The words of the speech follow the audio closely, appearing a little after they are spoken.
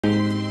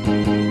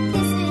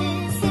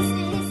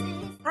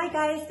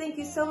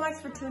thank you so much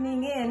for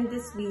tuning in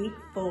this week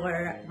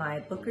for my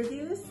book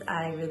reviews.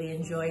 I really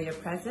enjoy your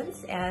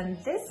presence,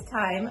 and this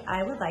time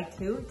I would like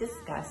to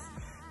discuss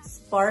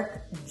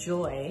Spark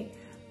Joy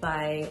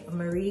by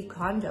Marie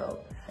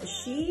Kondo.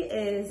 She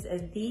is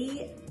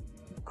the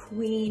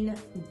queen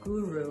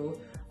guru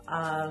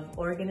of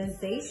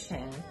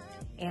organization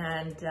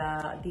and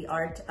the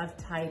art of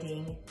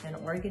tidying and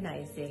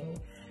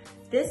organizing.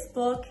 This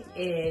book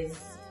is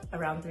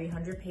around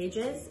 300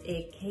 pages.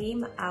 It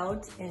came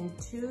out in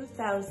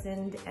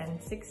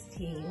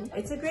 2016.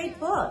 It's a great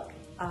book,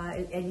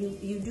 and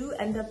you do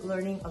end up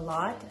learning a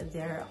lot.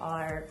 There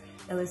are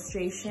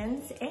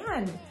illustrations,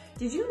 and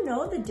did you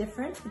know the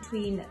difference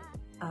between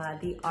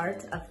the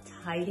art of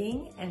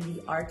tidying and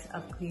the art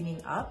of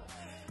cleaning up?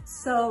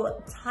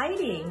 So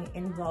tidying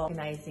involves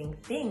organizing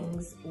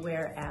things,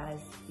 whereas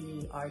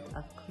the art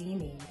of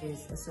cleaning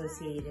is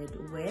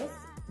associated with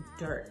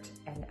dirt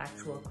and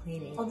actual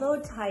cleaning. Although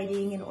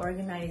tidying and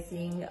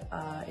organizing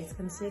is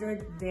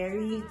considered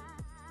very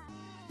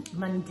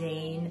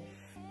mundane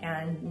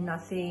and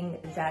nothing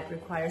that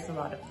requires a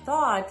lot of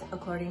thought,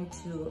 according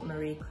to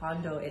Marie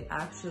Kondo, it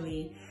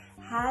actually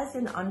has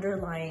an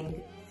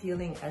underlying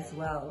feeling as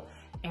well.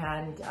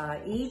 And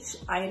each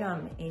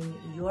item in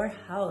your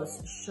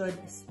house should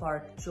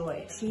spark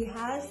joy. She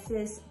has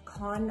this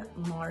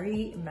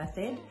KonMari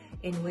method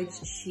in which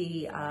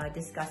she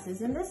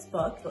discusses in this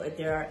book.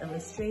 There are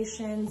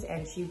illustrations,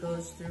 and she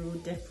goes through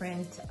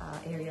different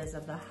areas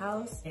of the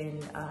house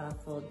in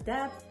full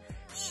depth.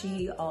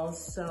 She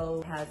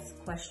also has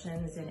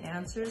questions and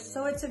answers,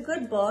 so it's a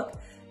good book.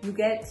 You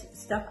get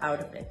stuff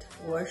out of it,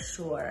 for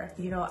sure.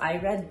 You know, I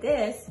read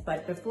this,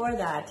 but before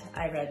that,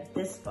 I read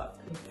this book.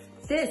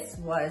 This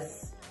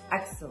was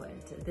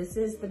excellent. This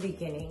is the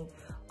beginning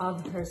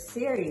of her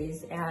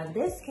series, and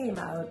this came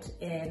out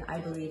in, I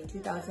believe,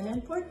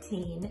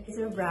 2014. It's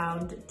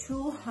around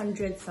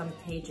 200 some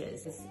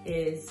pages. This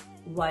is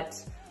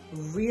what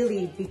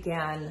really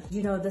began,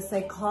 you know, the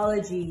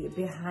psychology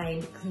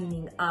behind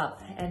cleaning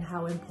up and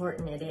how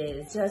important it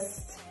is.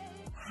 Just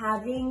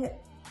having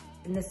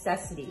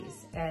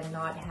necessities and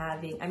not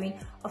having, I mean,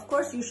 of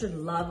course you should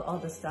love all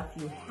the stuff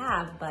you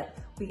have, but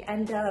we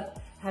end up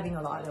having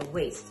a lot of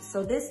waste.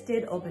 So this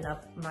did open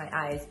up my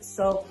eyes.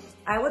 So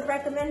I would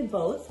recommend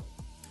both.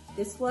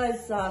 This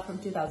was from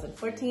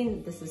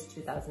 2014, this is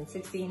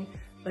 2016,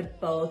 but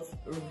both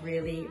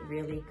really,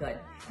 really good.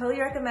 Totally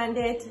recommend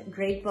it.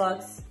 Great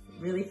books,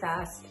 really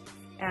fast,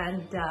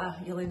 and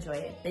you'll enjoy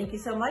it. Thank you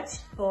so much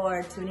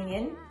for tuning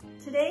in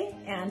today,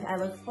 and I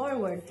look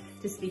forward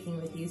to speaking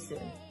with you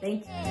soon.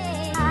 Thank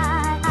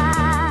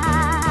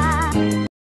you.